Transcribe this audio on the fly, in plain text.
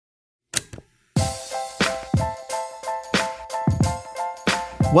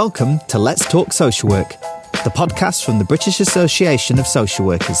Welcome to Let's Talk Social Work, the podcast from the British Association of Social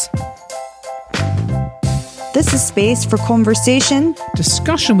Workers. This is space for conversation,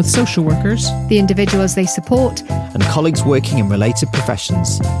 discussion with social workers, the individuals they support, and colleagues working in related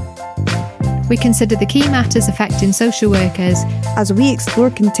professions. We consider the key matters affecting social workers as we explore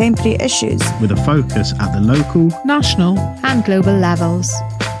contemporary issues with a focus at the local, national, and global levels.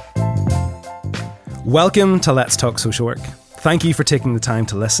 Welcome to Let's Talk Social Work. Thank you for taking the time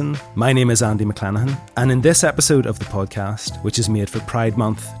to listen. My name is Andy McClenaghan, and in this episode of the podcast, which is made for Pride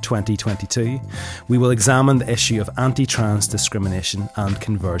Month 2022, we will examine the issue of anti-trans discrimination and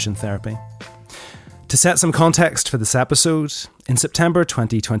conversion therapy. To set some context for this episode, in September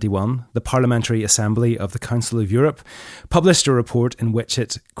 2021, the Parliamentary Assembly of the Council of Europe published a report in which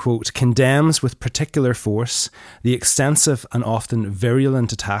it, quote, condemns with particular force the extensive and often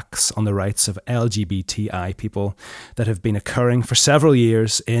virulent attacks on the rights of LGBTI people that have been occurring for several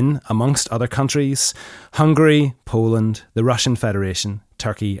years in, amongst other countries, Hungary, Poland, the Russian Federation,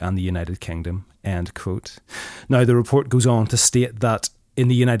 Turkey and the United Kingdom, end quote. Now, the report goes on to state that in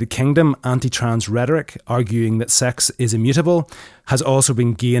the United Kingdom, anti-trans rhetoric, arguing that sex is immutable, has also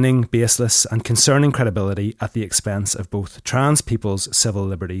been gaining baseless and concerning credibility at the expense of both trans people's civil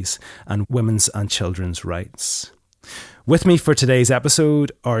liberties and women's and children's rights. With me for today's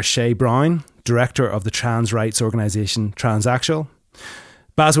episode are Shay Brown, Director of the trans rights organisation Transactual,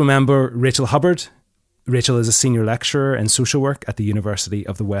 BASWO member Rachel Hubbard. Rachel is a senior lecturer in social work at the University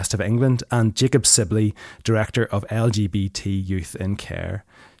of the West of England, and Jacob Sibley, Director of LGBT Youth in Care.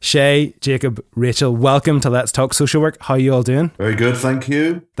 Shay, Jacob, Rachel, welcome to Let's Talk Social Work. How are you all doing? Very good, thank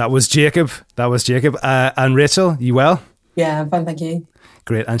you. That was Jacob. And Rachel, you well? Yeah, I'm fine, thank you.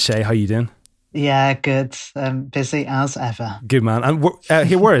 Great. And Shay, how are you doing? Yeah, good. Busy as ever. Good, man. And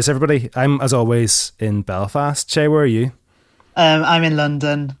where is everybody? I'm, as always, in Belfast. Shay, where are you? I'm in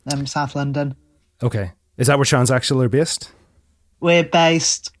London, South London. Okay. Is that where Transactual are based? We're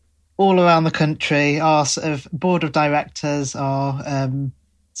based all around the country. Our sort of board of directors are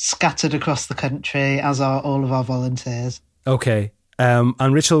scattered across the country, as are all of our volunteers. Okay.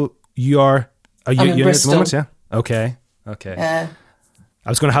 And Rachel, you're in at the Bristol. moment, yeah? Okay. I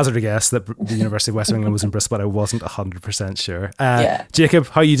was going to hazard a guess that the University of West of England was in Bristol, but I wasn't 100% sure. Jacob,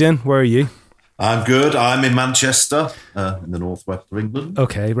 how are you doing? Where are you? I'm good. I'm in Manchester, in the northwest of England.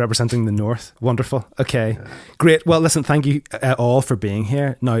 Okay, representing the north. Wonderful. Okay, great. Well, listen, thank you all for being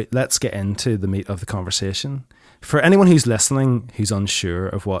here. Now, let's get into the meat of the conversation. For anyone who's listening who's unsure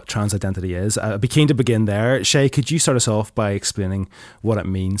of what trans identity is, I'd be keen to begin there. Shay, could you start us off by explaining what it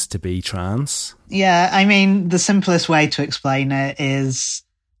means to be trans? Yeah, I mean, the simplest way to explain it is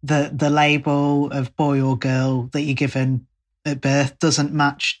that the label of boy or girl that you're given at birth doesn't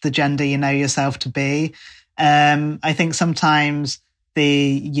match the gender you know yourself to be. I think sometimes the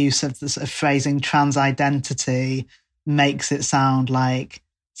use of the sort of phrasing trans identity makes it sound like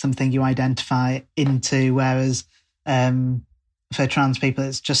something you identify into, whereas for trans people,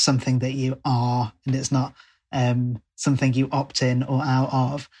 it's just something that you are, and it's not something you opt in or out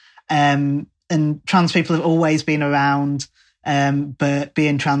of. And trans people have always been around, but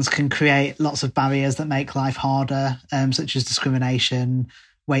being trans can create lots of barriers that make life harder, such as discrimination,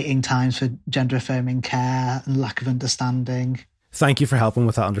 waiting times for gender-affirming care, and lack of understanding. Thank you for helping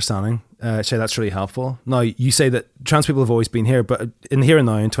with that understanding, Shay. That's really helpful. Now, you say that trans people have always been here, but in here and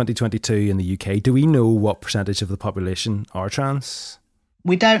now, in 2022 in the UK, do we know what percentage of the population are trans?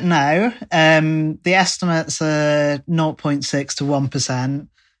 We don't know. The estimates are 0.6 to 1%,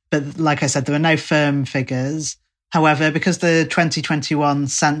 but like I said, there are no firm figures. However, because the 2021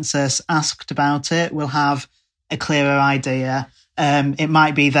 census asked about it, we'll have a clearer idea. It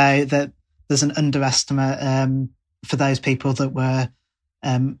might be, though, that there's an underestimate for those people that were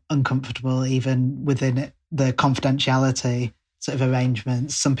uncomfortable, even within it, the confidentiality sort of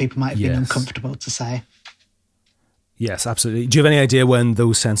arrangements. Some people might have been uncomfortable to say. Yes, absolutely. Do you have any idea when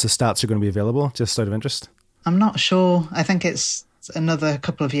those census stats are going to be available, just out of interest? I'm not sure. I think it's another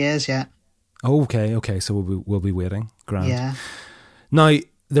couple of years yet. Oh, okay. So we'll be waiting. Grand. Yeah. Now,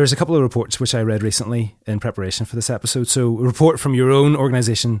 there's a couple of reports which I read recently in preparation for this episode. So a report from your own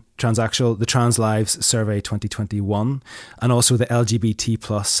organisation, Transactual, the Trans Lives Survey 2021, and also the LGBT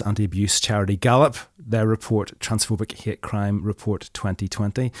plus anti-abuse charity Gallup, their report, Transphobic Hate Crime Report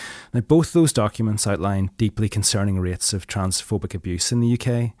 2020. Now, both those documents outline deeply concerning rates of transphobic abuse in the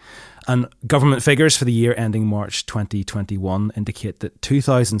UK. And government figures for the year ending March 2021 indicate that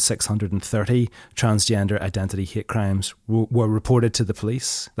 2,630 transgender identity hate crimes were reported to the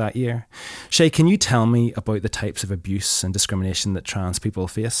police that year. Shay, can you tell me about the types of abuse and discrimination that trans people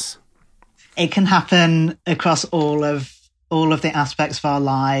face? It can happen across all of all of the aspects of our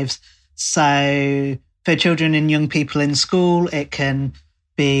lives. So for children and young people in school, it can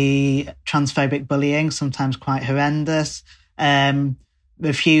be transphobic bullying, sometimes quite horrendous,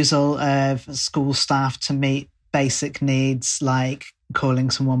 refusal of school staff to meet basic needs like calling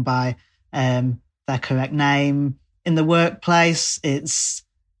someone by their correct name. In the workplace, it's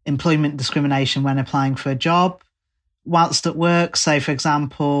employment discrimination when applying for a job whilst at work. So, for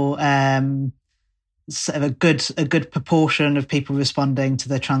example, sort of a good proportion of people responding to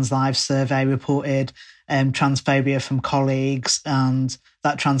the Trans Lives survey reported transphobia from colleagues, and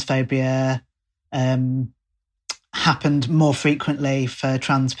that transphobia happened more frequently for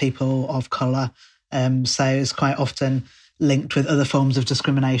trans people of colour. So it's quite often linked with other forms of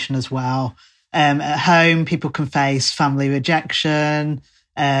discrimination as well. At home, people can face family rejection,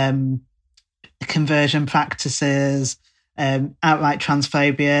 conversion practices, outright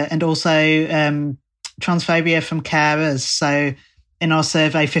transphobia, and also transphobia from carers. So in our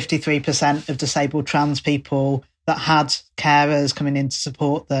survey, 53% of disabled trans people that had carers coming in to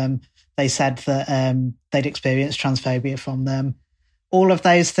support them, they said that they'd experienced transphobia from them. All of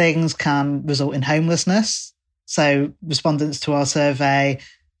those things can result in homelessness. So respondents to our survey,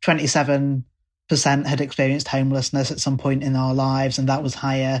 27% had experienced homelessness at some point in our lives, and that was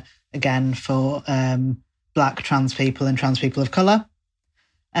higher again for Black trans people and trans people of colour.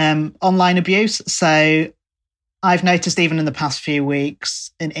 Online abuse. So I've noticed even in the past few weeks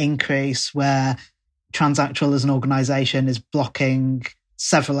an increase where Transactual as an organisation is blocking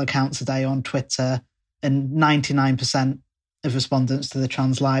several accounts a day on Twitter, and 99% of respondents to the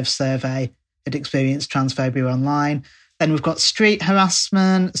Trans Lives survey had experienced transphobia online. Then we've got street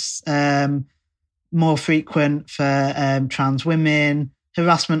harassment, more frequent for trans women,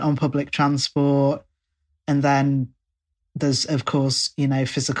 harassment on public transport, and then there's, of course,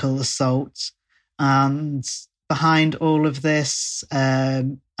 physical assault. And behind all of this,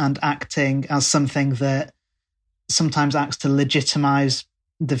 and acting as something that sometimes acts to legitimise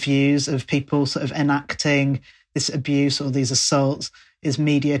the views of people sort of enacting this abuse or these assaults, is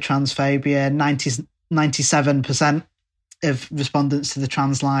media transphobia. 97% of respondents to the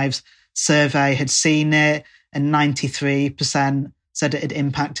Trans Lives survey had seen it, and 93% said it had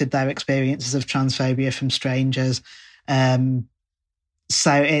impacted their experiences of transphobia from strangers. So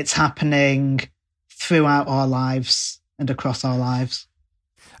it's happening throughout our lives and across our lives.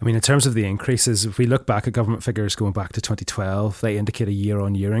 I mean, in terms of the increases, if we look back at government figures going back to 2012, they indicate a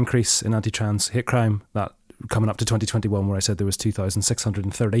year-on-year increase in anti-trans hate crime. That coming up to 2021, where I said there was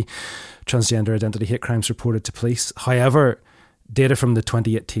 2,630 transgender identity hate crimes reported to police. However, data from the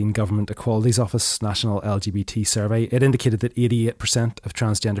 2018 Government Equalities Office National LGBT Survey, it indicated that 88% of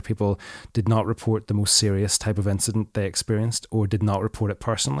transgender people did not report the most serious type of incident they experienced or did not report it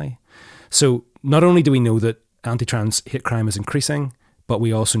personally. So not only do we know that anti-trans hate crime is increasing, but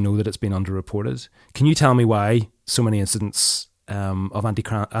we also know that it's been underreported. Can you tell me why so many incidents of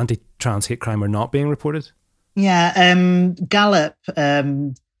anti-trans hate crime are not being reported? Yeah, Gallup,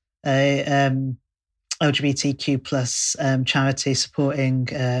 LGBTQ plus charity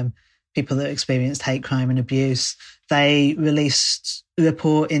supporting people that experienced hate crime and abuse, they released a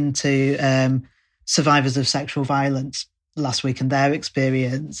report into survivors of sexual violence last week and their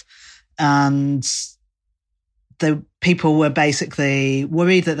experience. And the people were basically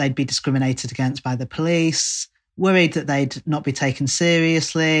worried that they'd be discriminated against by the police, worried that they'd not be taken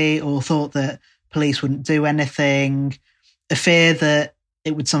seriously, or thought that police wouldn't do anything, a fear that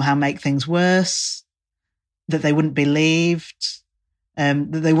it would somehow make things worse, that they wouldn't be believed,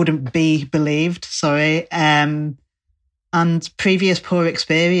 and previous poor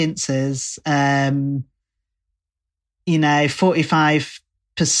experiences.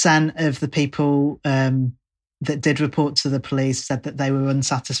 45% of the people that did report to the police said that they were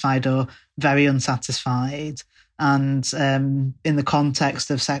unsatisfied or very unsatisfied. And in the context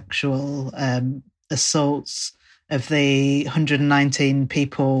of sexual assaults, of the 119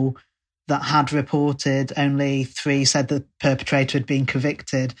 people that had reported, only 3 said the perpetrator had been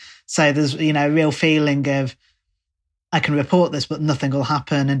convicted. So there's, a real feeling of, I can report this, but nothing will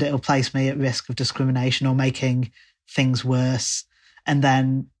happen and it'll place me at risk of discrimination or making things worse. And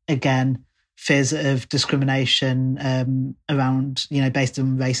then again, fears of discrimination around, based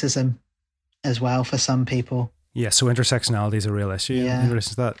on racism as well for some people. Yeah, so intersectionality is a real issue in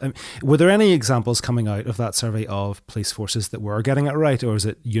relation to that. Were there any examples coming out of that survey of police forces that were getting it right, or is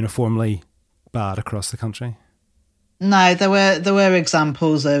it uniformly bad across the country? No, there were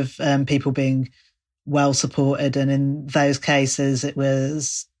examples of people being well supported, and in those cases it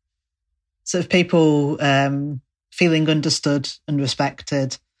was sort of people feeling understood and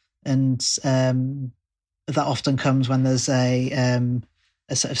respected, and that often comes when there's a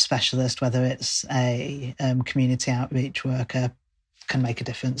sort of specialist, whether it's a community outreach worker, can make a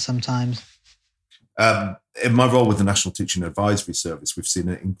difference sometimes. In my role with the National Teaching Advisory Service, we've seen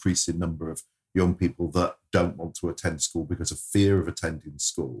an increasing number of young people that don't want to attend school because of fear of attending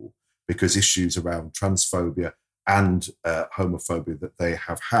school, because issues around transphobia and homophobia that they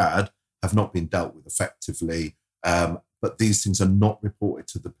have not been dealt with effectively. But these things are not reported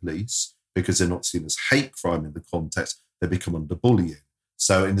to the police because they're not seen as hate crime in the context. They become under bullying.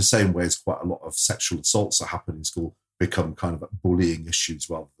 So in the same way as quite a lot of sexual assaults that happen in school become kind of bullying issues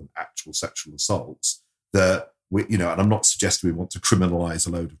rather than actual sexual assaults, that we, and I'm not suggesting we want to criminalise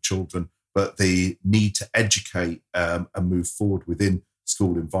a load of children, but the need to educate and move forward within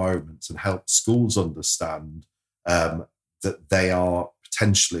school environments and help schools understand that they are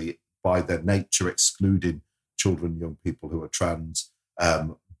potentially, by their nature, excluding children, young people who are trans,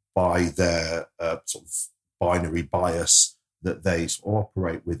 by their sort of binary bias that they sort of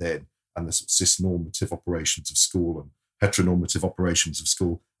operate within, and the sort of cis-normative operations of school and heteronormative operations of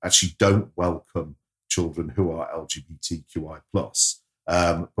school actually don't welcome children who are LGBTQI+.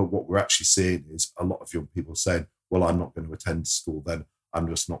 But what we're actually seeing is a lot of young people saying, well, I'm not going to attend school then, I'm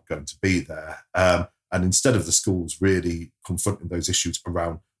just not going to be there. And instead of the schools really confronting those issues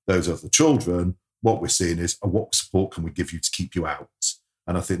around those other children, what we're seeing is, what support can we give you to keep you out?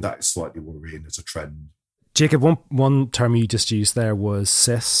 And I think that is slightly worrying as a trend. Jacob, one term you just used there was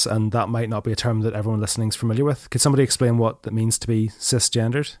cis, and that might not be a term that everyone listening is familiar with. Could somebody explain what it means to be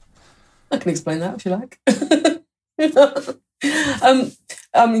cisgendered? I can explain that if you like.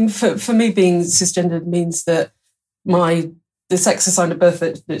 I mean, for me, being cisgendered means that the sex assigned at birth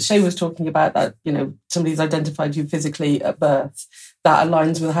that Shay was talking about, that, somebody's identified you physically at birth, that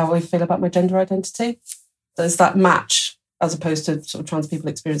aligns with how I feel about my gender identity. There's that match, as opposed to sort of trans people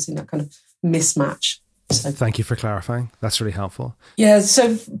experiencing that kind of mismatch. So, thank you for clarifying. That's really helpful. Yeah,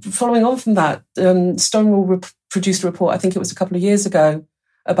 so following on from that, Stonewall produced a report, I think it was a couple of years ago,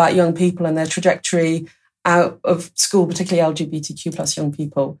 about young people and their trajectory out of school, particularly LGBTQ plus young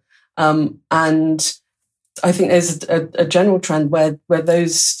people. And I think there's a general trend where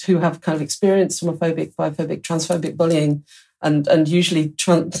those who have kind of experienced homophobic, biphobic, transphobic bullying, and usually,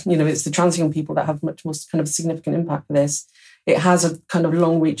 it's the trans young people that have much more kind of significant impact for this. It has a kind of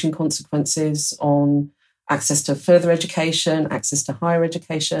long-reaching consequences on access to further education, access to higher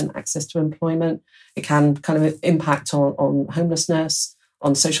education, access to employment. It can kind of impact on homelessness,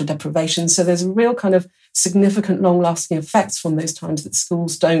 on social deprivation. So there's a real kind of significant long-lasting effects from those times that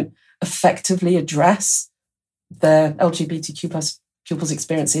schools don't effectively address their LGBTQ plus pupils'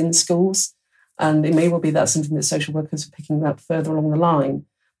 experience in schools. And it may well be that's something that social workers are picking up further along the line,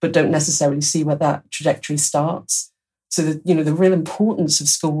 but don't necessarily see where that trajectory starts. So that, the real importance of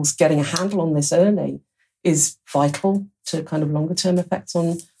schools getting a handle on this early is vital to kind of longer term effects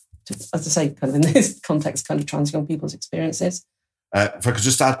on, as I say, kind of in this context, kind of trans young people's experiences. If I could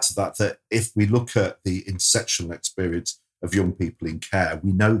just add to that if we look at the intersectional experience of young people in care,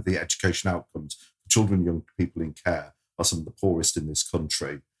 we know the education outcomes for children and young people in care are some of the poorest in this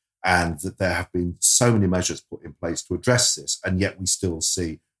country, and that there have been so many measures put in place to address this, and yet we still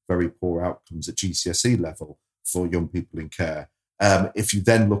see very poor outcomes at GCSE level for young people in care. If you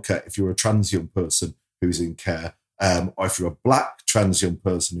then look at, if you're a trans young person who's in care, or if you're a black trans young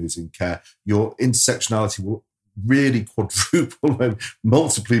person who's in care, your intersectionality will really quadruple,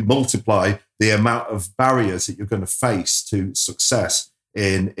 multiply the amount of barriers that you're going to face to success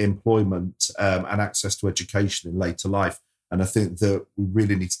in employment and access to education in later life. And I think that we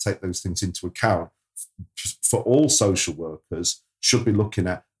really need to take those things into account. For all social workers should be looking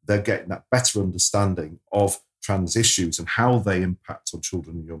at, they're getting that better understanding of trans issues and how they impact on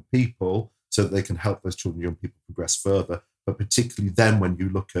children and young people, so that they can help those children and young people progress further. But particularly then when you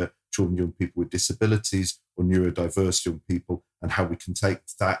look at children and young people with disabilities or neurodiverse young people, and how we can take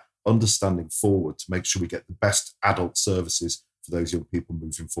that understanding forward to make sure we get the best adult services for those young people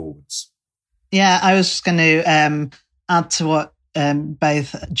moving forwards. Yeah, I was just going to add to what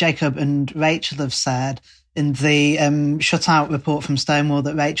both Jacob and Rachel have said. In the Shutout report from Stonewall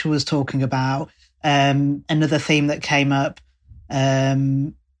that Rachel was talking about, another theme that came up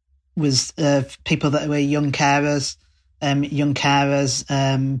was people that were young carers,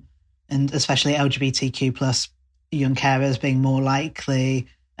 and especially LGBTQ plus young carers being more likely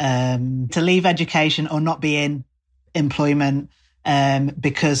to leave education or not be in employment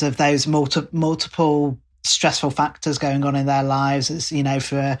because of those multiple stressful factors going on in their lives. It's,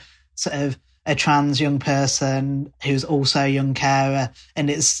 for a sort of a trans young person who's also a young carer. And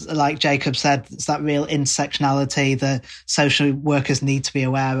it's like Jacob said, it's that real intersectionality that social workers need to be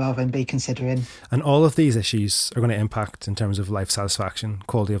aware of and be considering. And all of these issues are going to impact in terms of life satisfaction,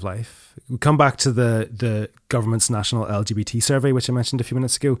 quality of life. We come back to the government's national LGBT survey, which I mentioned a few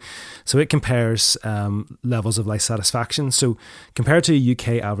minutes ago. So it compares levels of life satisfaction. So compared to a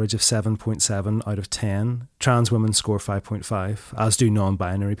UK average of 7.7 out of 10, trans women score 5.5, as do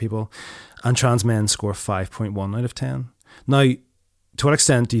non-binary people, and trans men score 5.1 out of 10. Now, to what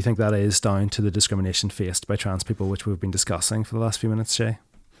extent do you think that is down to the discrimination faced by trans people, which we've been discussing for the last few minutes, Shay?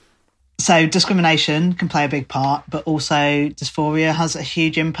 So discrimination can play a big part, but also dysphoria has a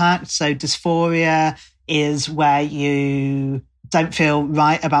huge impact. So dysphoria is where you don't feel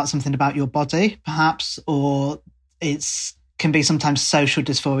right about something about your body, perhaps, or can be sometimes social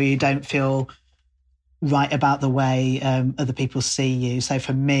dysphoria. You don't feel right about the way other people see you. So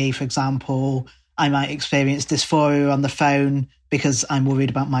for me, for example, I might experience dysphoria on the phone because I'm worried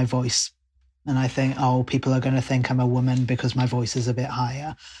about my voice. And I think, people are going to think I'm a woman because my voice is a bit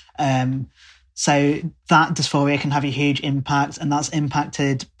higher. So that dysphoria can have a huge impact, and that's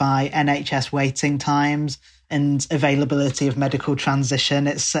impacted by NHS waiting times and availability of medical transition.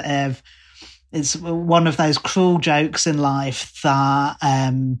 It's one of those cruel jokes in life that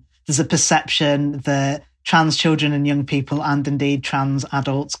there's a perception that trans children and young people, and indeed trans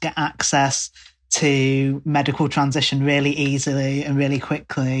adults, get access to medical transition really easily and really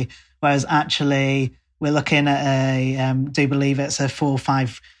quickly, whereas actually we're looking at do believe it's a 4 or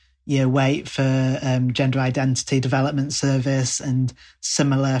 5 year wait for gender identity development service, and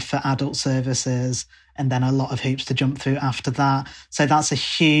similar for adult services, and then a lot of hoops to jump through after that. So that's a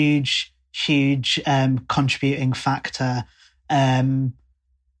huge contributing factor.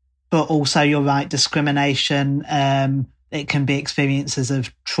 But also, you're right, discrimination, it can be experiences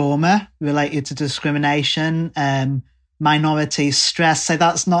of trauma related to discrimination, minority stress. So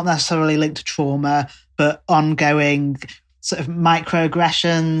that's not necessarily linked to trauma, but ongoing sort of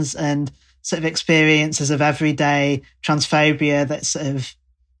microaggressions and sort of experiences of everyday transphobia that sort of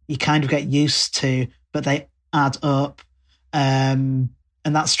you kind of get used to, but they add up. And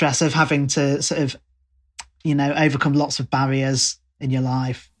that stress of having to sort of, overcome lots of barriers in your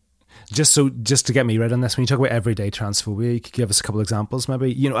life. Just to get me right on this, when you talk about everyday transphobia, you could give us a couple of examples,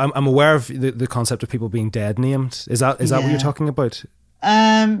 maybe. I'm aware of the concept of people being dead named. Is that what you're talking about?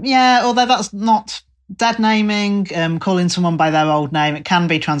 Yeah, although that's not dead naming, calling someone by their old name. It can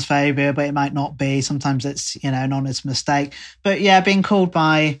be transphobia, but it might not be. Sometimes it's an honest mistake. But yeah, being called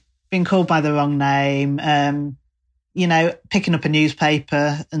by the wrong name. Picking up a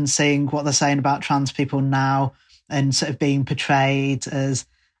newspaper and seeing what they're saying about trans people now, and sort of being portrayed as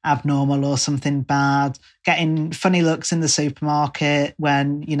abnormal or something bad, getting funny looks in the supermarket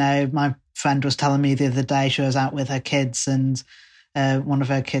when, my friend was telling me the other day she was out with her kids and one of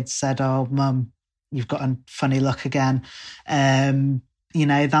her kids said, "Oh, Mum, you've got a funny look again."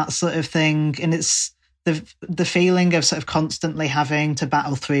 That sort of thing. And it's the feeling of sort of constantly having to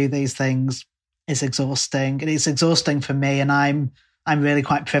battle through these things is exhausting. And it's exhausting for me, and I'm really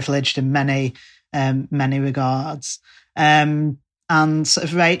quite privileged in many regards. And sort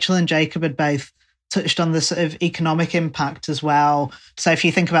of Rachel and Jacob had both touched on the sort of economic impact as well. So if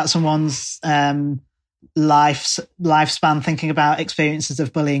you think about someone's lifespan, thinking about experiences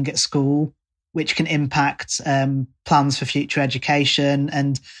of bullying at school, which can impact plans for future education,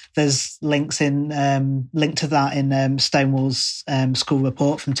 and there's linked to that in Stonewall's school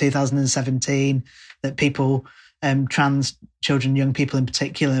report from 2017 that people, trans children, young people in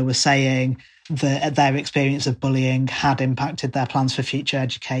particular, were saying that their experience of bullying had impacted their plans for future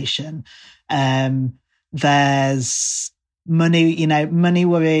education. There's money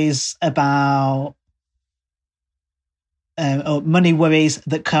worries about, or money worries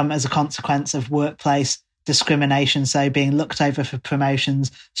that come as a consequence of workplace discrimination. So being looked over for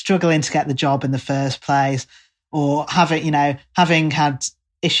promotions, struggling to get the job in the first place, or having had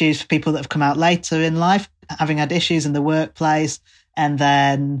issues for people that have come out later in life, having had issues in the workplace, and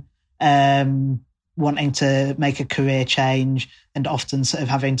then wanting to make a career change, and often sort of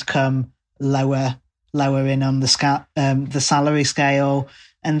having to come lower in on the salary scale.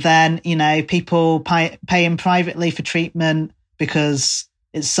 And then, people paying privately for treatment because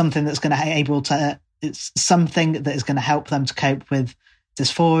it's something that's going to help them to cope with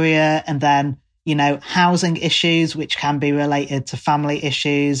dysphoria. And then, housing issues, which can be related to family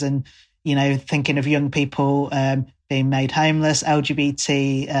issues, and, thinking of young people being made homeless.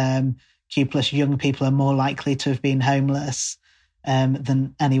 LGBTQ+ young people are more likely to have been homeless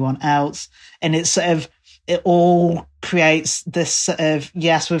than anyone else. And it's sort of it all creates this sort of,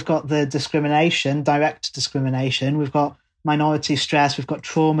 yes, we've got the discrimination, direct discrimination, we've got minority stress, we've got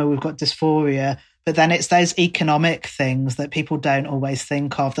trauma, we've got dysphoria, but then it's those economic things that people don't always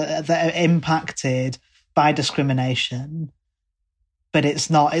think of that are impacted by discrimination. But it's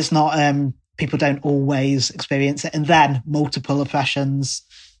not people don't always experience it. And then multiple oppressions,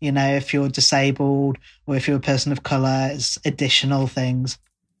 if you're disabled or if you're a person of colour, it's additional things.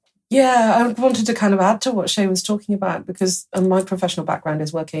 Yeah, I wanted to kind of add to what Shay was talking about, because my professional background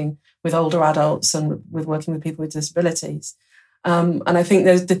is working with older adults and with working with people with disabilities. And I think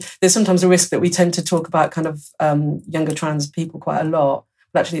there's sometimes a risk that we tend to talk about kind of younger trans people quite a lot,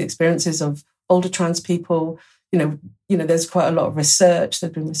 but actually the experiences of older trans people, there's quite a lot of research.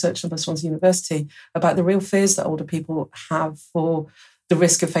 There's been research done by Swansea University about the real fears that older people have for the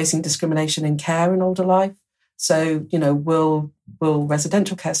risk of facing discrimination in care in older life. So, will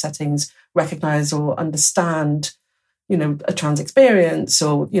residential care settings recognise or understand, a trans experience,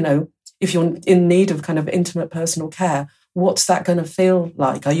 or, if you're in need of kind of intimate personal care, what's that going to feel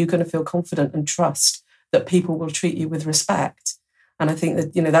like? Are you going to feel confident and trust that people will treat you with respect? And I think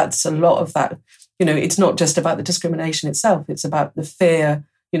that, that's a lot of that. It's not just about the discrimination itself. It's about the fear.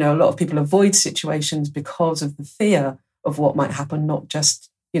 A lot of people avoid situations because of the fear of what might happen, not just,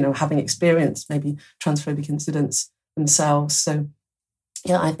 having experienced maybe transphobic incidents themselves. So,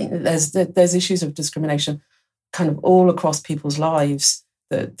 yeah, I think that there's issues of discrimination kind of all across people's lives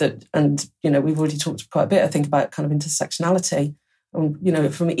and we've already talked quite a bit, I think, about kind of intersectionality.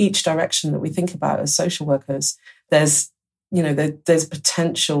 From each direction that we think about as social workers, there's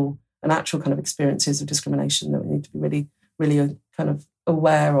potential and actual kind of experiences of discrimination that we need to be really, really kind of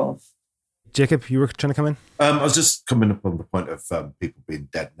aware of. Jacob, you were trying to come in? I was just coming up on the point of people being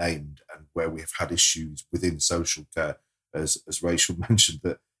dead named, and where we have had issues within social care, as Rachel mentioned,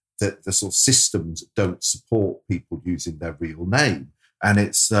 that the sort of systems don't support people using their real name. And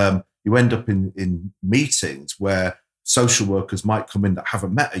it's you end up in meetings where social workers might come in that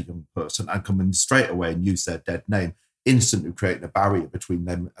haven't met a young person and come in straight away and use their dead name, instantly creating a barrier between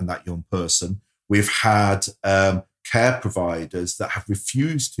them and that young person. We've had care providers that have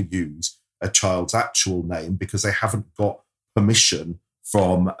refused to use a child's actual name because they haven't got permission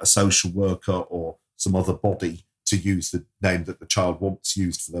from a social worker or some other body to use the name that the child wants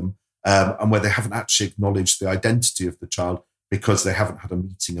used for them, and where they haven't actually acknowledged the identity of the child because they haven't had a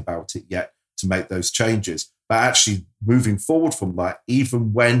meeting about it yet to make those changes. But actually moving forward from that,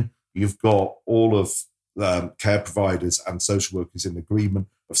 even when you've got all of care providers and social workers in agreement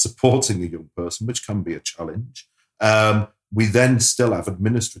of supporting a young person, which can be a challenge, we then still have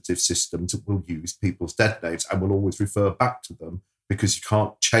administrative systems that will use people's dead names and will always refer back to them because you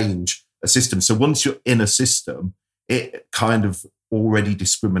can't change a system. So once you're in a system, it kind of already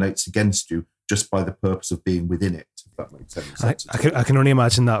discriminates against you just by the purpose of being within it, if that makes any sense. I can only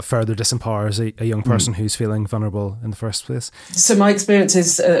imagine that further disempowers a young person who's feeling vulnerable in the first place. So my experience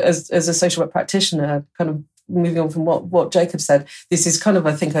is, as a social work practitioner, kind of moving on from what Jacob said, this is kind of,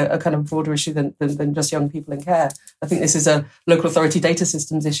 I think, a kind of broader issue than just young people in care. I think this is a local authority data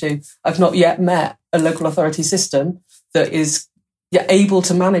systems issue. I've not yet met a local authority system that is able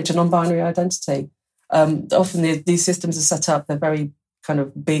to manage a non-binary identity. Often these systems are set up, they're very kind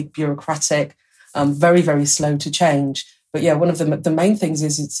of big, bureaucratic, very, very slow to change. But one of the main things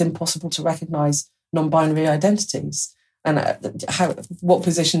is it's impossible to recognise non-binary identities. And what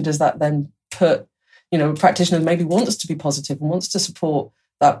position does that then put? A practitioner maybe wants to be positive and wants to support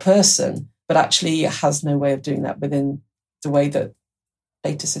that person, but actually has no way of doing that within the way that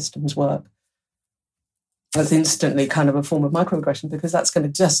data systems work. That's instantly kind of a form of microaggression, because that's going to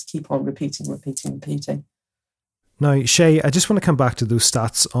just keep on repeating. Now, Shay, I just want to come back to those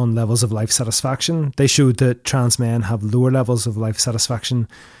stats on levels of life satisfaction. They showed that trans men have lower levels of life satisfaction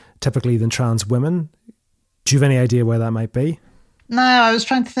typically than trans women. Do you have any idea why that might be? No, I was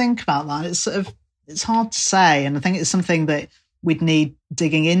trying to think about that. It's hard to say, and I think it's something that we'd need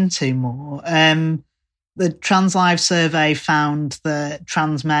digging into more. The Trans Live survey found that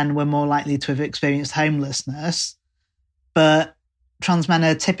trans men were more likely to have experienced homelessness, but trans men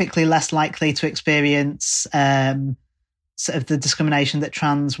are typically less likely to experience sort of the discrimination that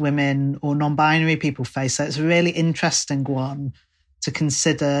trans women or non-binary people face. So it's a really interesting one to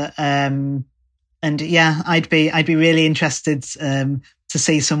consider. And I'd be really interested to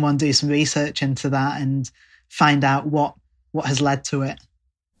see someone do some research into that and find out what has led to it.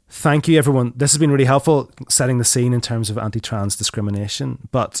 Thank you, everyone. This has been really helpful setting the scene in terms of anti-trans discrimination.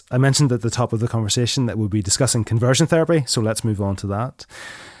 But I mentioned at the top of the conversation that we'll be discussing conversion therapy, so let's move on to that.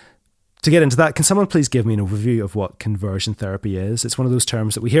 To get into that, can someone please give me an overview of what conversion therapy is? It's one of those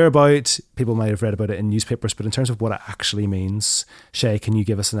terms that we hear about. People might have read about it in newspapers, but in terms of what it actually means, Shay, can you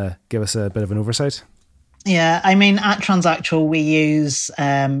give us a bit of an oversight? Yeah, I mean, at Transactual, we use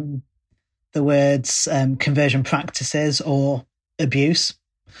the words conversion practices or abuse,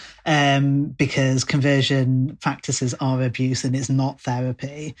 because conversion practices are abuse and it's not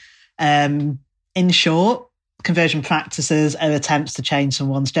therapy. In short, conversion practices are attempts to change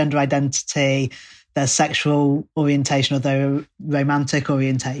someone's gender identity, their sexual orientation or their romantic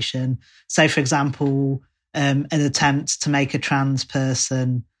orientation. So, for example, an attempt to make a trans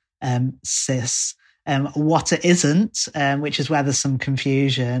person cis. What it isn't, which is where there's some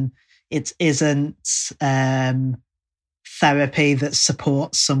confusion, it isn't therapy that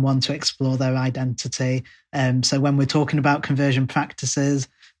supports someone to explore their identity. So when we're talking about conversion practices,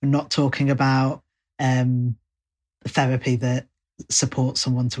 we're not talking about therapy that supports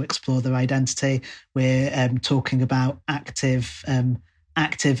someone to explore their identity. We're talking about active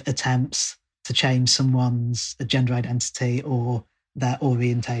attempts to change someone's gender identity or their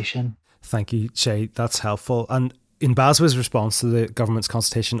orientation. Thank you, Shay. That's helpful. And in BASWA's response to the government's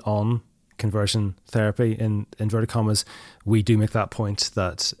consultation on conversion therapy, in inverted commas, we do make that point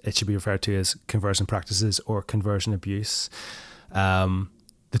that it should be referred to as conversion practices or conversion abuse.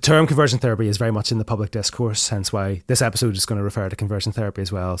 The term conversion therapy is very much in the public discourse, hence why this episode is going to refer to conversion therapy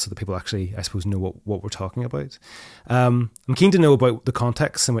as well, so that people actually, I suppose, know what we're talking about. I'm keen to know about the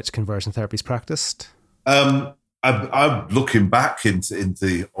context in which conversion therapy is practiced. I'm looking back into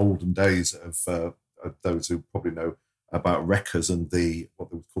the olden days of those who probably know about Reckers and what they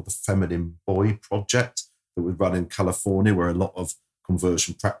would call the Feminine Boy Project that was run in California, where a lot of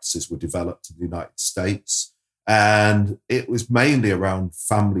conversion practices were developed in the United States. And it was mainly around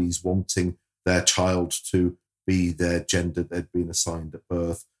families wanting their child to be their gender they'd been assigned at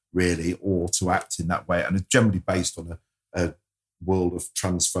birth, really, or to act in that way. And it's generally based on a world of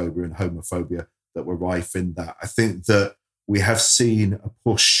transphobia and homophobia that were rife in that. I think that we have seen a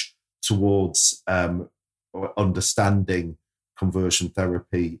push towards understanding conversion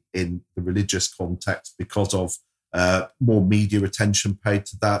therapy in the religious context because of more media attention paid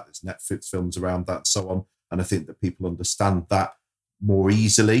to that. There's Netflix films around that and so on. And I think that people understand that more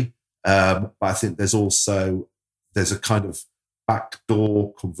easily. But I think there's a kind of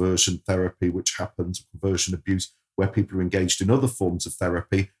backdoor conversion therapy, which happens, conversion abuse, where people are engaged in other forms of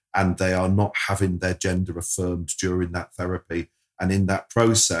therapy and they are not having their gender affirmed during that therapy. And in that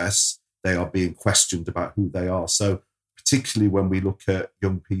process, they are being questioned about who they are. So particularly when we look at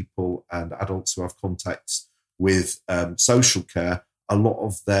young people and adults who have contacts with social care, a lot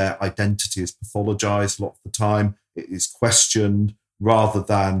of their identity is pathologized. A lot of the time it is questioned, rather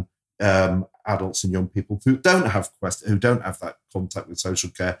than adults and young people who don't have that contact with social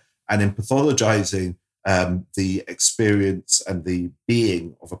care. And in pathologizing the experience and the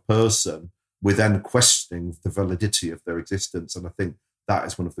being of a person, we're then questioning the validity of their existence. And I think that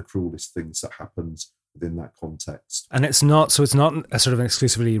is one of the cruelest things that happens within that context. And it's not a sort of an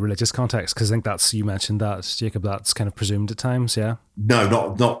exclusively religious context, because I think you mentioned that, Jacob, that's kind of presumed at times, yeah? No,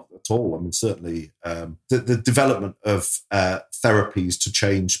 not at all. I mean, certainly the development of therapies to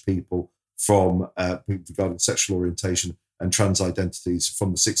change people from regarding sexual orientation and trans identities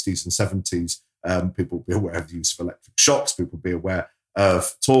from the 60s and 70s, people will be aware of the use of electric shocks, people will be aware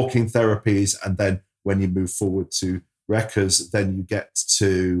of talking therapies, and then when you move forward to Reckers, then you get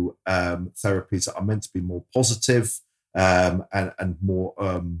to therapies that are meant to be more positive and more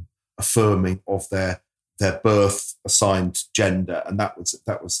affirming of their birth assigned gender, and that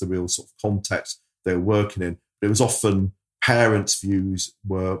was the real sort of context they were working in. But it was often parents' views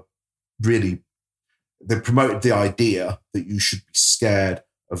were really, they promoted the idea that you should be scared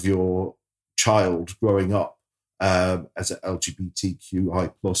of your child growing up as an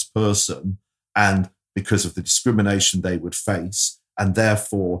LGBTQI plus person, and because of the discrimination they would face, and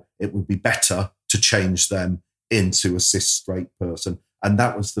therefore it would be better to change them into a cis straight person. And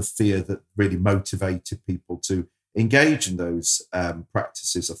that was the fear that really motivated people to engage in those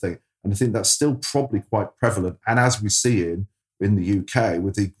practices, I think. And I think that's still probably quite prevalent. And as we see in the UK,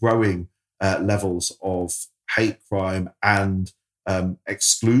 with the growing levels of hate crime and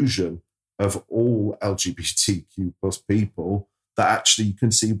exclusion of all LGBTQ plus people, that actually you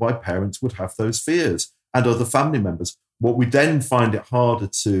can see why parents would have those fears and other family members. What we then find it harder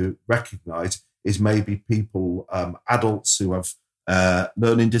to recognise is maybe people, adults who have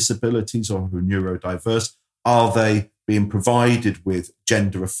learning disabilities or who are neurodiverse. Are they being provided with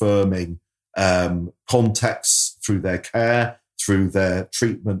gender-affirming contexts through their care, through their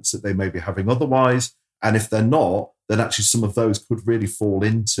treatments that they may be having otherwise? And if they're not, then actually some of those could really fall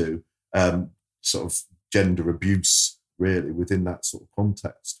into sort of gender abuse, really, within that sort of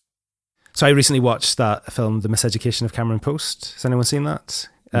context. So I recently watched that film, The Miseducation of Cameron Post. Has anyone seen that?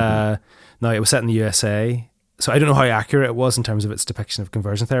 Mm-hmm. No, it was set in the USA. So I don't know how accurate it was in terms of its depiction of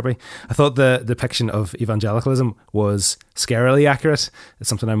conversion therapy. I thought the depiction of evangelicalism was scarily accurate. It's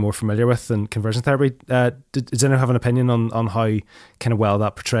something I'm more familiar with than conversion therapy. Does anyone have an opinion on how kind of well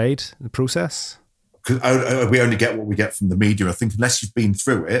that portrayed the process? Because we only get what we get from the media. I think unless you've been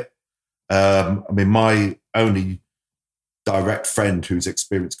through it, my only direct friend who's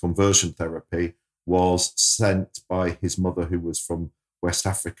experienced conversion therapy was sent by his mother, who was from West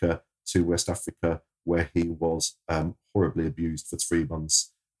Africa, to West Africa, where he was horribly abused for 3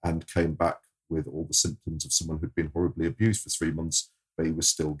 months and came back with all the symptoms of someone who'd been horribly abused for 3 months, but he was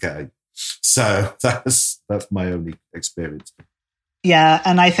still gay. So that's my only experience. Yeah,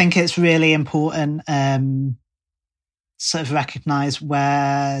 and I think it's really important sort of recognise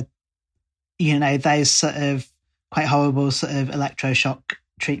where, those sort of quite horrible sort of electroshock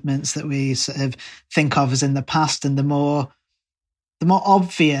treatments that we sort of think of as in the past, and the more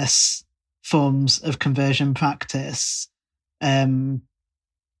obvious forms of conversion practice,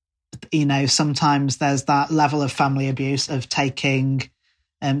 sometimes there's that level of family abuse of taking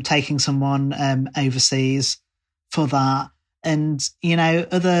someone overseas for that. And,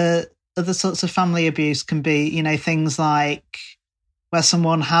 other sorts of family abuse can be, things like where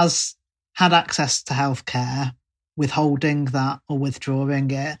someone has had access to healthcare, withholding that or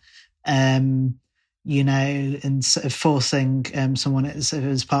withdrawing it, and sort of forcing someone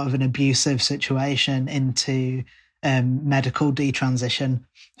as part of an abusive situation into medical detransition.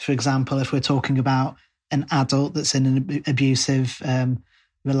 For example, if we're talking about an adult that's in an abusive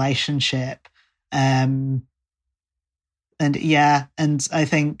relationship. And I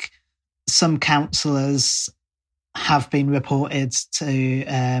think some counsellors have been reported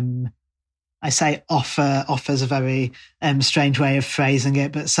to, I say offer's a very strange way of phrasing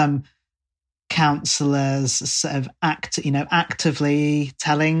it, but some counsellors sort of actively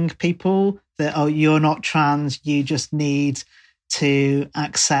telling people that, oh, you're not trans, you just need to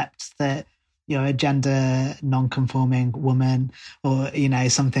accept that you're a gender non-conforming woman, or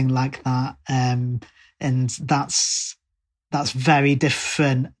something like that, and that's very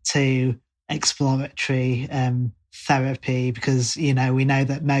different to exploratory therapy, because we know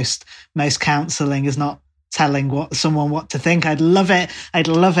that most counselling is not telling someone what to think. I'd love it.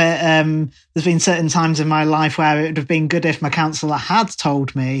 There's been certain times in my life where it would have been good if my counsellor had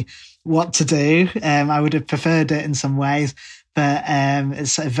told me what to do. I would have preferred it in some ways, but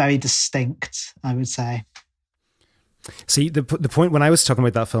it's sort of very distinct, I would say. See, the point when I was talking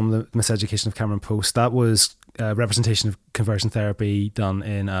about that film, The Miseducation of Cameron Post, that was a representation of conversion therapy done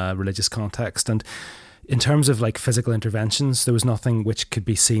in a religious context. And in terms of like physical interventions, there was nothing which could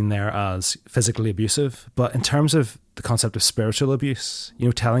be seen there as physically abusive. But in terms of the concept of spiritual abuse,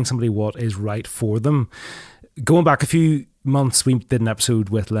 telling somebody what is right for them, going back a few months, we did an episode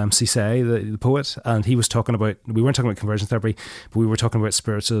with Lemn Sissay, the poet, and he was talking about, we weren't talking about conversion therapy, but we were talking about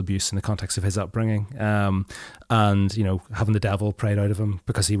spiritual abuse in the context of his upbringing, and having the devil prayed out of him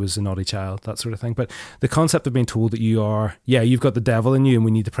because he was a naughty child, that sort of thing. But the concept of being told that you've got the devil in you and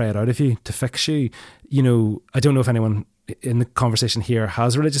we need to pray it out of you to fix you, I don't know if anyone in the conversation here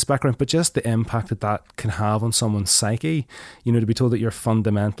has a religious background, but just the impact that can have on someone's psyche, to be told that you're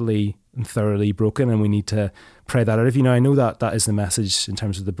fundamentally and thoroughly broken and we need to pray that out of you. I know that is the message in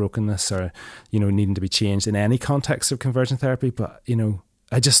terms of the brokenness or, needing to be changed in any context of conversion therapy. But,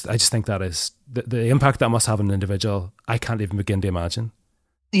 I just think that is the impact that must have on an individual. I can't even begin to imagine.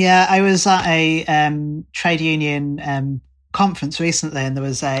 Yeah, I was at a trade union conference recently, and there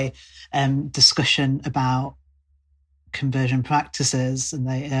was a discussion about conversion practices, and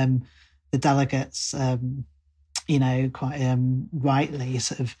the delegates, quite rightly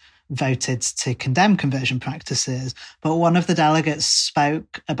sort of voted to condemn conversion practices. But one of the delegates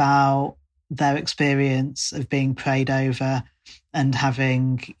spoke about their experience of being prayed over and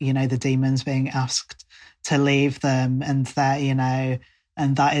having, the demons being asked to leave them, and that,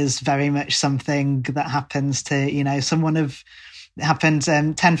 and that is very much something that happens to, someone it happened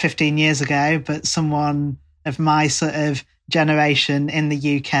 10, 15 years ago, but someone of my sort of generation in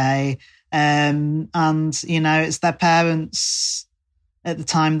the UK, and, it's their parents. At the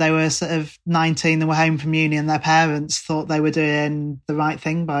time they were sort of 19, they were home from uni, and their parents thought they were doing the right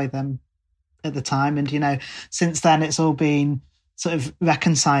thing by them at the time. And, since then it's all been sort of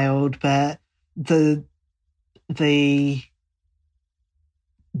reconciled, but the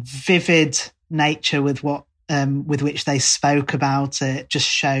vivid nature with which they spoke about it just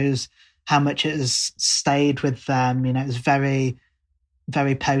shows how much it has stayed with them. It was very,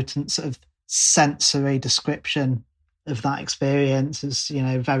 very potent sort of sensory description of that experience is,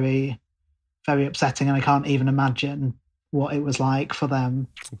 very, very upsetting. And I can't even imagine what it was like for them.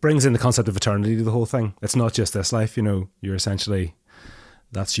 It brings in the concept of eternity to the whole thing. It's not just this life, you're essentially,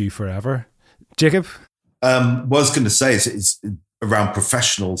 that's you forever. Jacob? What I was going to say is around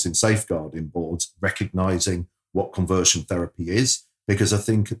professionals in safeguarding boards recognising what conversion therapy is, because I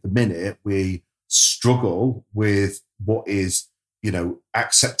think at the minute we struggle with what is,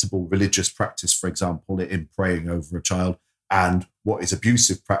 acceptable religious practice, for example, in praying over a child, and what is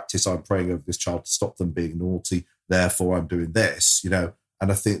abusive practice. I'm praying over this child to stop them being naughty, therefore I'm doing this,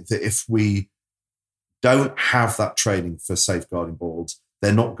 And I think that if we don't have that training for safeguarding boards,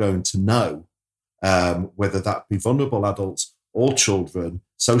 they're not going to know whether that be vulnerable adults or children.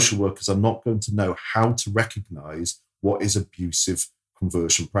 Social workers are not going to know how to recognise what is abusive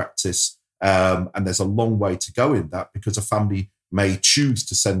conversion practice. And there's a long way to go in that, because a family may choose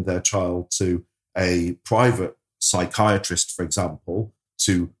to send their child to a private psychiatrist, for example,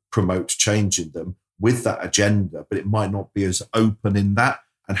 to promote change in them with that agenda, but it might not be as open in that.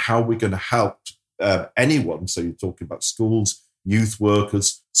 And how we're going to help anyone, so you're talking about schools, youth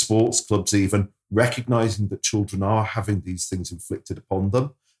workers, sports clubs even, recognising that children are having these things inflicted upon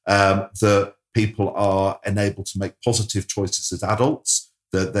them, that people are enabled to make positive choices as adults,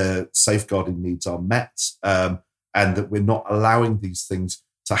 that their safeguarding needs are met, and that we're not allowing these things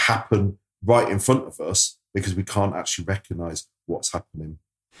to happen right in front of us because we can't actually recognise what's happening.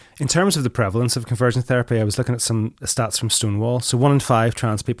 In terms of the prevalence of conversion therapy, I was looking at some stats from Stonewall. So 1 in 5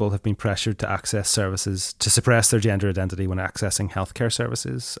 trans people have been pressured to access services to suppress their gender identity when accessing healthcare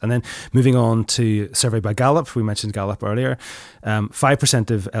services. And then moving on to a survey by Gallup, we mentioned Gallup earlier,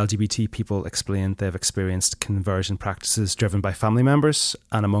 5% of LGBT people explained they've experienced conversion practices driven by family members.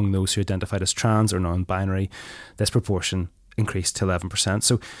 And among those who identified as trans or non-binary, this proportion increased to 11%.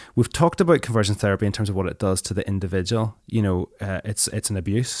 So we've talked about conversion therapy in terms of what it does to the individual. It's an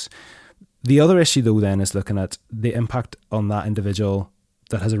abuse. The other issue, though, then is looking at the impact on that individual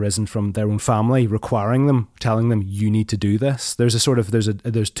that has arisen from their own family requiring them, telling them you need to do this. There's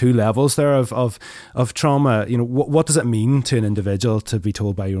there's 2 levels there of trauma. What does it mean to an individual to be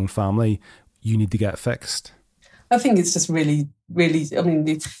told by your own family you need to get fixed? I think it's just really, really,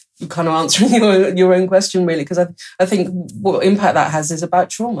 you're kind of answering your own question, really, because I think what impact that has is about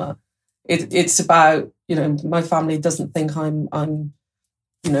trauma. It's about, my family doesn't think I'm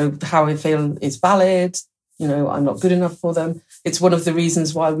how I feel is valid, I'm not good enough for them. It's one of the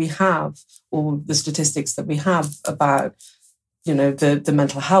reasons why we have all the statistics that we have about, the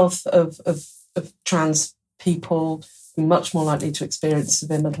mental health of trans people, who are much more likely to experience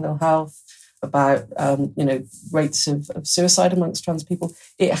severe mental ill health, about rates of suicide amongst trans people.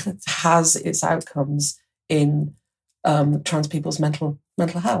 It has its outcomes in trans people's mental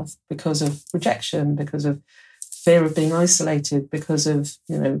health because of rejection, because of fear of being isolated, because of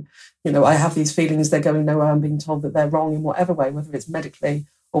I have these feelings, they're going nowhere, I'm being told that they're wrong in whatever way, whether it's medically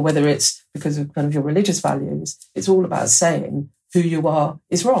or whether it's because of kind of your religious values. It's all about saying who you are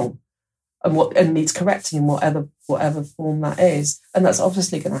is wrong and needs correcting in whatever form that is. And that's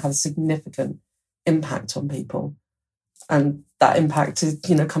obviously going to have a significant impact on people. And that impact is,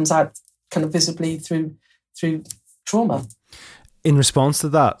 comes out kind of visibly through trauma. In response to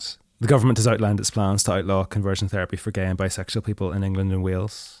that, the government has outlined its plans to outlaw conversion therapy for gay and bisexual people in England and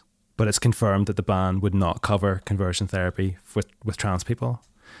Wales, but it's confirmed that the ban would not cover conversion therapy with trans people.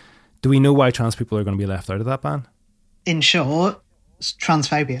 Do we know why trans people are going to be left out of that ban? In short, it's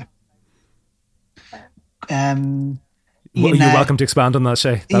transphobia. You're welcome to expand on that,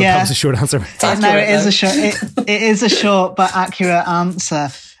 Shay. That was a short answer. No, it is a short. It is a short but accurate answer.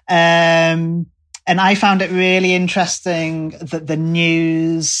 And I found it really interesting that the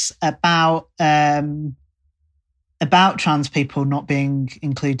news about trans people not being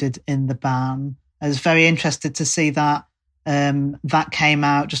included in the ban. I was very interested to see that that came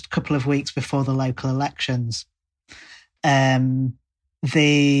out just a couple of weeks before the local elections. And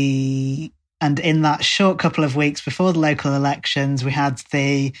in that short couple of weeks before the local elections, we had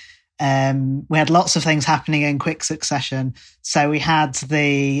lots of things happening in quick succession. So we had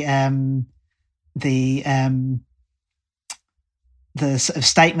the sort of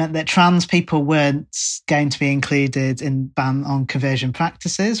statement that trans people weren't going to be included in ban on conversion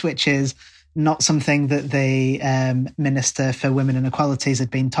practices, which is not something that the Minister for Women and Equalities had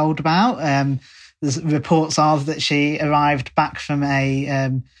been told about. There's reports of that she arrived back from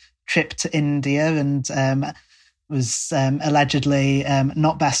a trip to India and was allegedly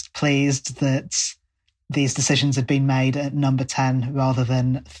not best pleased that these decisions had been made at Number 10 rather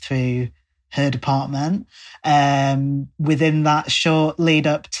than through her department. Within that short lead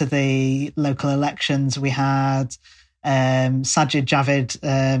up to the local elections, we had Sajid Javid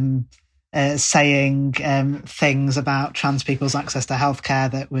saying things about trans people's access to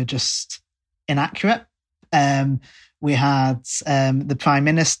healthcare that were just inaccurate. We had the Prime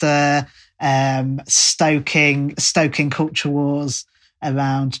Minister stoking culture wars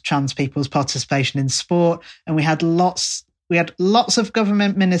around trans people's participation in sport, and we had lots of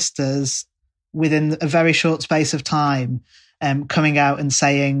government ministers within a very short space of time coming out and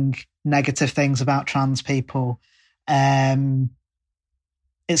saying negative things about trans people.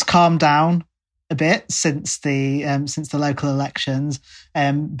 It's calmed down a bit since the local elections,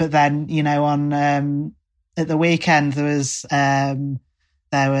 but then, you know, on at the weekend there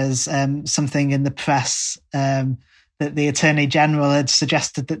was something in the press that the Attorney General had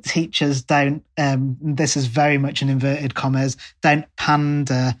suggested that teachers don't, this is very much in inverted commas, don't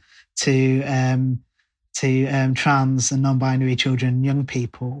pander to trans and non-binary children and young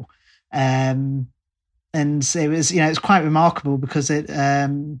people. And it was, you know, it's quite remarkable because it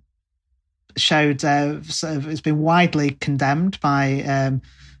showed sort of it's been widely condemned by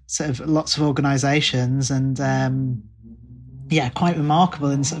sort of lots of organisations, and quite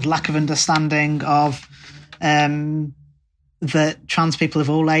remarkable in sort of lack of understanding of that trans people of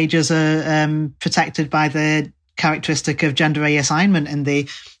all ages are protected by the characteristic of gender reassignment in the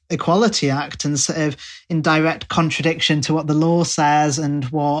Equality Act, and sort of in direct contradiction to what the law says and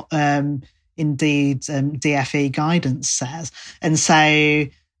what indeed DFE guidance says. And so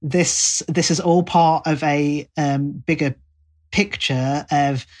this is all part of a bigger picture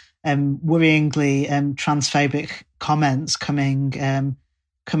of worryingly transphobic comments coming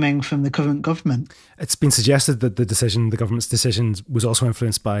from the current government. It's been suggested that the government's decision was also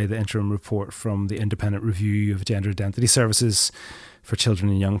influenced by the interim report from the Independent Review of Gender Identity Services for Children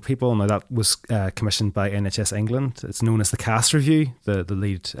and Young People. Now, that was commissioned by NHS England. It's known as the Cass Review.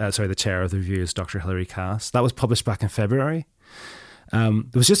 The chair of the review is Dr. Hilary Cass. That was published back in February. There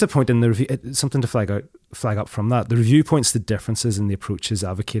was just a point in the review, something to flag up from that. The review points to differences in the approaches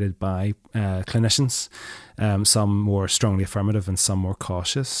advocated by clinicians, some more strongly affirmative and some more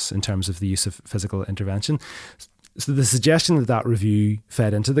cautious in terms of the use of physical intervention. So the suggestion that review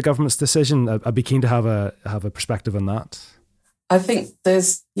fed into the government's decision, I'd be keen to have a perspective on that. I think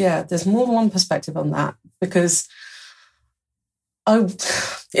there's more than one perspective on that, because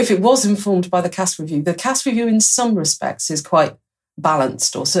if it was informed by the Cass Review in some respects is quite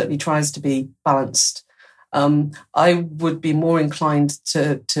balanced, or certainly tries to be balanced. I would be more inclined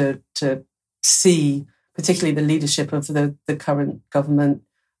to see, particularly the leadership of the current government,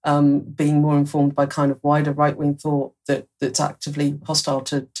 being more informed by kind of wider right-wing thought that's actively hostile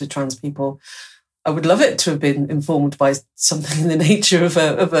to trans people. I would love it to have been informed by something in the nature of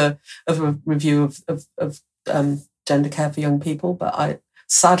a review of gender care for young people, but I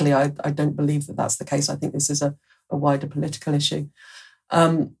don't believe that that's the case. I think this is a wider political issue.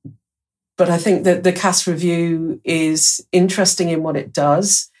 But I think that the Cass Review is interesting in what it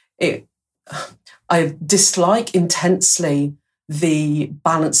does. I dislike intensely the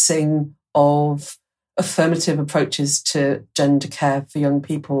balancing of affirmative approaches to gender care for young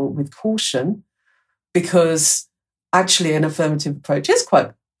people with caution, because actually an affirmative approach is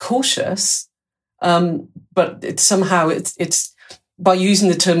quite cautious, but it's by using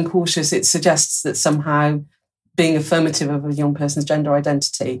the term cautious, it suggests that somehow being affirmative of a young person's gender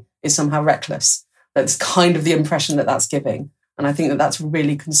identity is somehow reckless. That's kind of the impression that that's giving. And I think that that's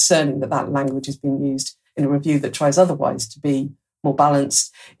really concerning that language is being used in a review that tries otherwise to be more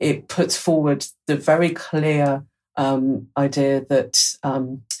balanced. It puts forward the very clear idea that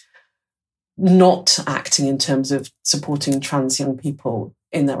not acting in terms of supporting trans young people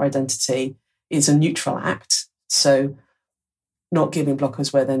in their identity is a neutral act. So not giving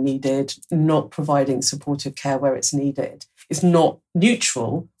blockers where they're needed, not providing supportive care where it's needed. It's not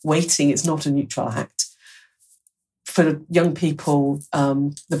neutral. Waiting is not a neutral act. For young people,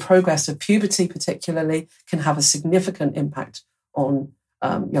 the progress of puberty particularly can have a significant impact on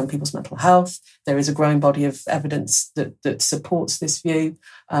young people's mental health. There is a growing body of evidence that supports this view.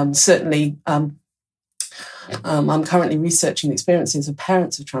 Certainly, I'm currently researching the experiences of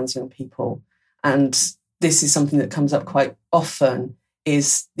parents of trans young people, and this is something that comes up quite often,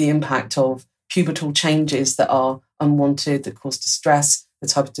 is the impact of pubertal changes that are unwanted, that cause distress, the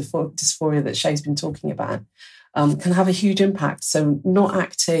type of dysphoria that Shay's been talking about, can have a huge impact. So not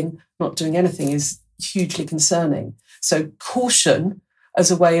acting, not doing anything is hugely concerning. So caution as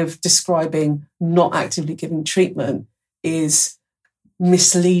a way of describing not actively giving treatment is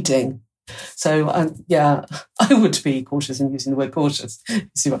misleading. So, I would be cautious in using the word cautious. You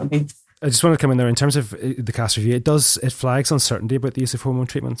see what I mean? I just want to come in there in terms of the Cass review. It flags uncertainty about the use of hormone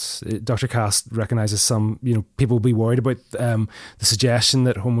treatments. Dr. Cass recognises some, people will be worried about the suggestion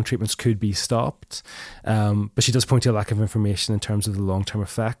that hormone treatments could be stopped. But she does point to a lack of information in terms of the long-term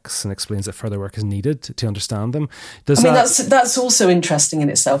effects and explains that further work is needed to understand them. That's also interesting in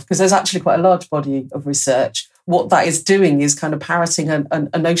itself, because there's actually quite a large body of research. What that is doing is kind of parroting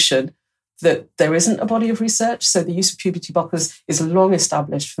a notion that there isn't a body of research. So the use of puberty blockers is long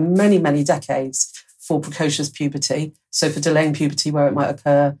established for many, many decades for precocious puberty. So for delaying puberty where it might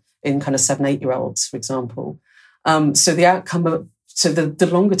occur in kind of 7-8-year-olds, for example. So the outcome the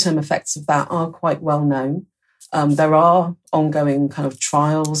longer term effects of that are quite well known. There are ongoing kind of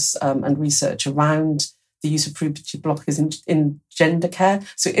trials and research around the use of puberty blockers in gender care.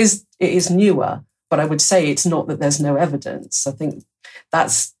 So it is newer, but I would say it's not that there's no evidence. I think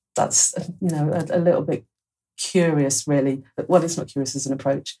that's a little bit curious, really. Well, it's not curious as an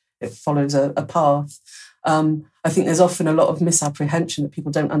approach. It follows a path. I think there's often a lot of misapprehension that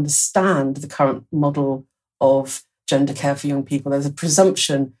people don't understand the current model of gender care for young people. There's a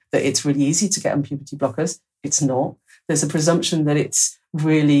presumption that it's really easy to get on puberty blockers. It's not. There's a presumption that it's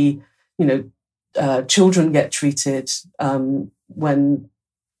really, children get treated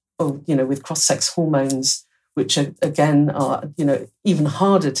with cross-sex hormones, which are even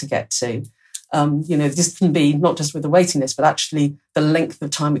harder to get to. This can be not just with the waiting list, but actually the length of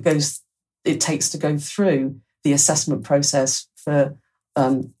time it takes to go through the assessment process for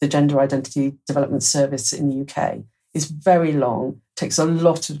the Gender Identity Development Service in the UK is very long. Takes a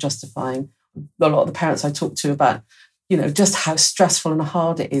lot of justifying. A lot of the parents I talk to about, just how stressful and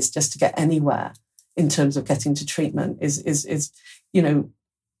hard it is just to get anywhere in terms of getting to treatment is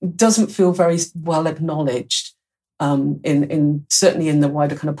doesn't feel very well acknowledged in certainly in the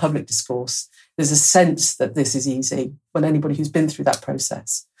wider kind of public discourse. There's a sense that this is easy when anybody who's been through that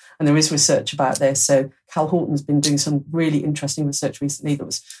process. And there is research about this. So Cal Horton's been doing some really interesting research recently that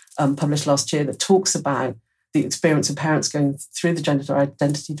was published last year that talks about the experience of parents going through the Gender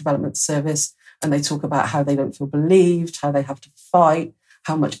Identity Development Service. And they talk about how they don't feel believed, how they have to fight,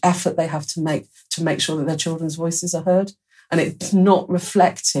 how much effort they have to make sure that their children's voices are heard. And it's not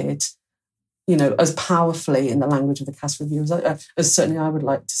reflected, as powerfully in the language of the Cass review as certainly I would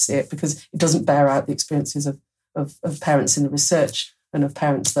like to see it, because it doesn't bear out the experiences of parents in the research and of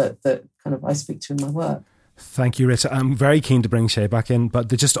parents that kind of I speak to in my work. Thank you, Rita. I'm very keen to bring Shay back in, but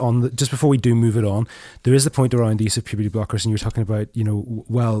just before we do move it on, there is the point around the use of puberty blockers, and you were talking about,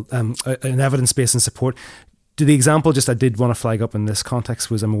 an evidence base and support. The example I did want to flag up in this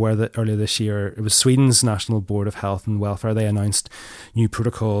context was I'm aware that earlier this year, it was Sweden's National Board of Health and Welfare. They announced new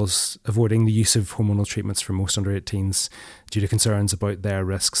protocols avoiding the use of hormonal treatments for most under 18s due to concerns about their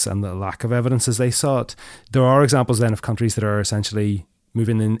risks and the lack of evidence as they saw it. There are examples then of countries that are essentially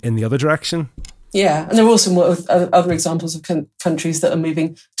moving in the other direction. Yeah, and there are also other examples of countries that are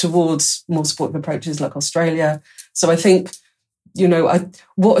moving towards more supportive approaches like Australia. So I think,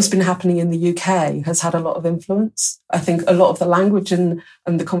 what has been happening in the UK has had a lot of influence. I think a lot of the language and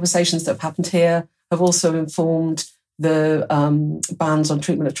the conversations that have happened here have also informed the bans on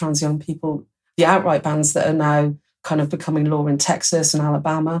treatment of trans young people, the outright bans that are now kind of becoming law in Texas and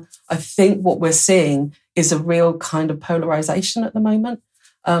Alabama. I think what we're seeing is a real kind of polarization at the moment.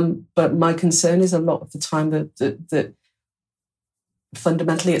 But my concern is a lot of the time that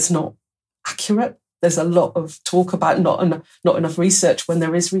fundamentally it's not accurate. There's a lot of talk about not enough research when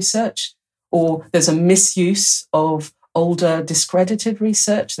there is research, or there's a misuse of older discredited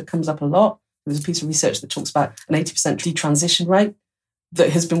research that comes up a lot. There's a piece of research that talks about an 80% detransition rate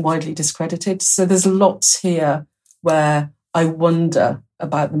that has been widely discredited. So there's lots here where I wonder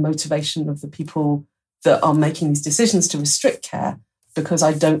about the motivation of the people that are making these decisions to restrict care, because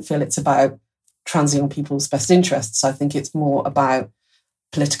I don't feel it's about trans young people's best interests. I think it's more about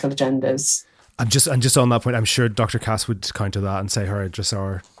political agendas. And just on that point, I'm sure Dr. Cass would counter that and say her interests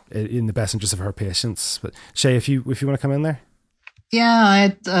are in the best interest of her patients. But Shay, if you want to come in there. Yeah, I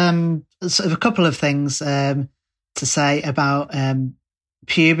had sort of a couple of things to say about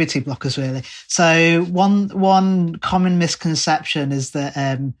puberty blockers, really. So one common misconception is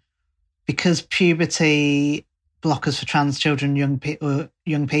that because puberty blockers for trans children, young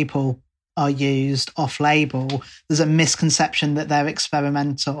people are used off-label, there's a misconception that they're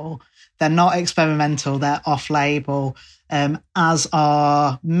experimental. They're not experimental, they're off-label, as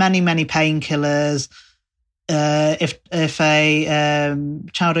are many, many painkillers. If a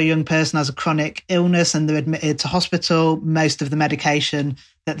child or young person has a chronic illness and they're admitted to hospital, most of the medication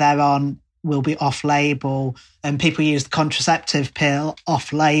that they're on will be off-label. And people use the contraceptive pill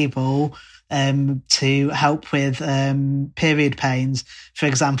off-label. to help with period pains, for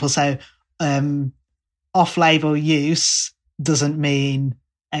example. So off-label use doesn't mean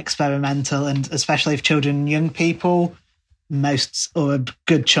experimental, and especially if children and young people, most or a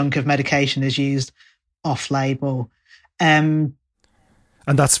good chunk of medication is used off-label. And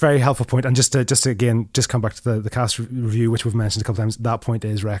that's a very helpful point. And just to again come back to the CAS review, which we've mentioned a couple of times, that point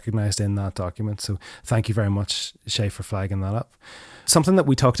is recognised in that document. So thank you very much, Shay, for flagging that up. Something that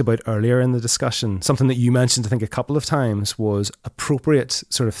we talked about earlier in the discussion, something that you mentioned, I think, a couple of times, was appropriate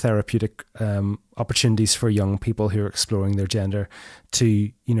sort of therapeutic opportunities for young people who are exploring their gender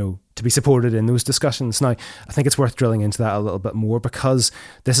to be supported in those discussions. Now, I think it's worth drilling into that a little bit more, because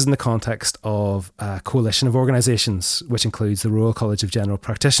this is in the context of a coalition of organisations, which includes the Royal College of General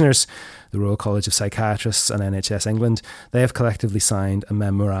Practitioners, the Royal College of Psychiatrists and NHS England. They have collectively signed a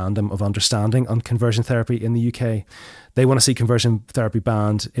memorandum of understanding on conversion therapy in the UK. They want to see conversion therapy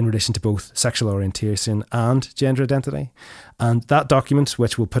banned in relation to both sexual orientation and gender identity. And that document,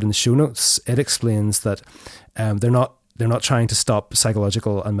 which we'll put in the show notes, it explains that they're not trying to stop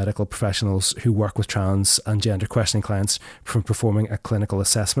psychological and medical professionals who work with trans and gender questioning clients from performing a clinical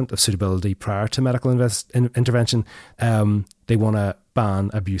assessment of suitability prior to medical intervention. They want to ban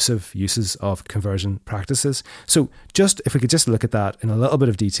abusive uses of conversion practices. So just if we could just look at that in a little bit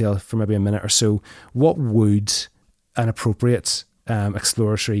of detail for maybe a minute or so, what would an appropriate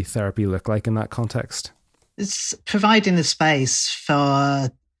exploratory therapy look like in that context? It's providing the space for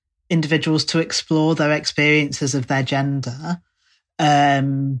individuals to explore their experiences of their gender.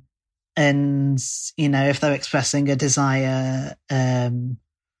 And, if they're expressing a desire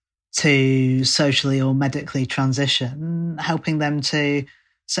to socially or medically transition, helping them to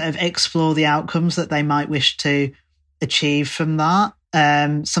sort of explore the outcomes that they might wish to achieve from that.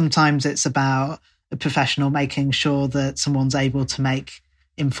 Sometimes it's about a professional making sure that someone's able to make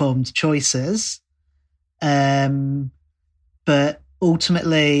informed choices. But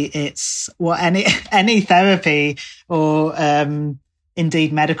ultimately, it's what any therapy or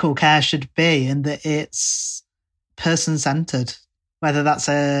indeed medical care should be, and that it's person-centred. Whether that's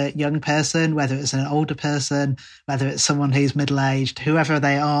a young person, whether it's an older person, whether it's someone who's middle-aged, whoever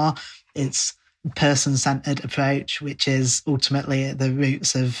they are, it's a person-centred approach, which is ultimately at the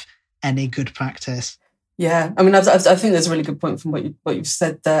roots of any good practice. Yeah, I mean, I think there's a really good point from what you've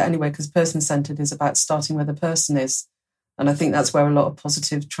said there anyway, because person-centred is about starting where the person is. And I think that's where a lot of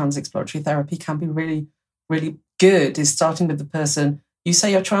positive trans exploratory therapy can be really, really good, is starting with the person. You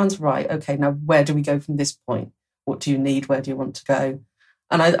say you're trans, right? Okay, now where do we go from this point? What do you need? Where do you want to go?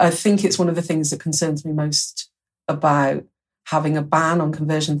 And I think it's one of the things that concerns me most about having a ban on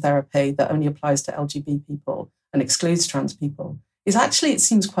conversion therapy that only applies to LGBT people and excludes trans people, is actually, it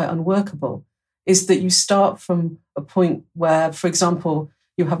seems quite unworkable, is that you start from a point where, for example,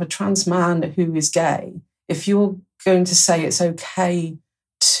 you have a trans man who is gay. If you're going to say it's okay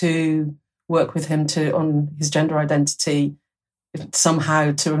to work with him on his gender identity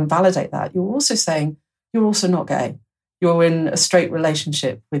somehow to invalidate that, you're also saying you're also not gay. You're in a straight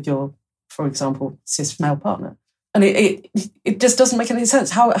relationship with your, for example, cis male partner. And it just doesn't make any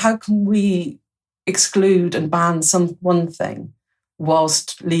sense. How can we exclude and ban one thing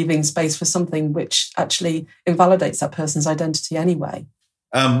whilst leaving space for something which actually invalidates that person's identity anyway?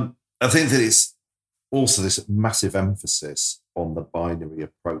 I think that it's also this massive emphasis on the binary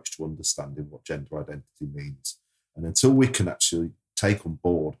approach to understanding what gender identity means. And until we can actually take on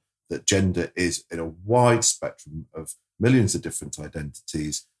board that gender is in a wide spectrum of millions of different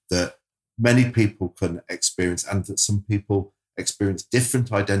identities that many people can experience, and that some people experience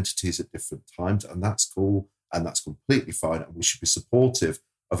different identities at different times, and that's cool, and that's completely fine, and we should be supportive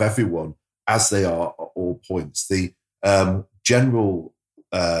of everyone as they are at all points. The general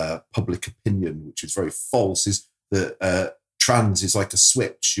public opinion, which is very false, is that trans is like a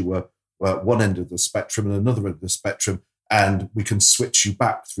switch. You were at one end of the spectrum and another end of the spectrum, and we can switch you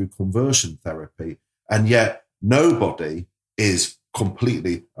back through conversion therapy. And yet nobody is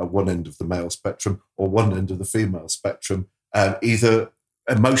completely at one end of the male spectrum or one end of the female spectrum, either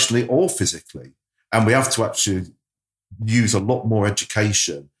emotionally or physically. And we have to actually use a lot more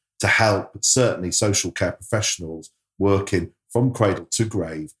education to help, certainly social care professionals working from cradle to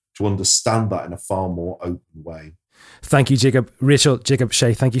grave, to understand that in a far more open way. Thank you, Jacob. Rachel, Jacob,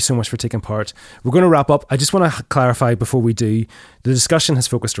 Shay, thank you so much for taking part. We're going to wrap up. I just want to clarify before we do, the discussion has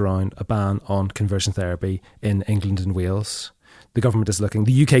focused around a ban on conversion therapy in England and Wales. the government is looking.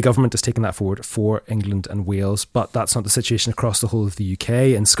 The UK government has taken that forward for England and Wales, but that's not the situation across the whole of the UK.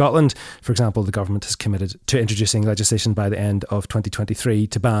 In Scotland, for example, the government has committed to introducing legislation by the end of 2023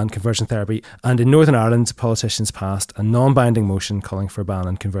 to ban conversion therapy. And in Northern Ireland, politicians passed a non-binding motion calling for a ban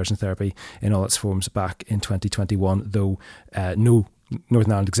on conversion therapy in all its forms back in 2021, though no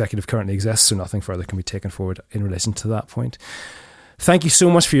Northern Ireland executive currently exists, so nothing further can be taken forward in relation to that point. Thank you so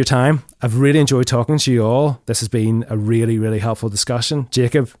much for your time. I've really enjoyed talking to you all. This has been a really, really helpful discussion.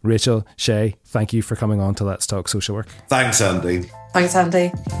 Jacob, Rachel, Shay, thank you for coming on to Let's Talk Social Work. Thanks, Andy. Thanks,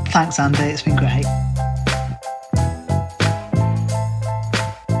 Andy. Thanks, Andy. It's been great.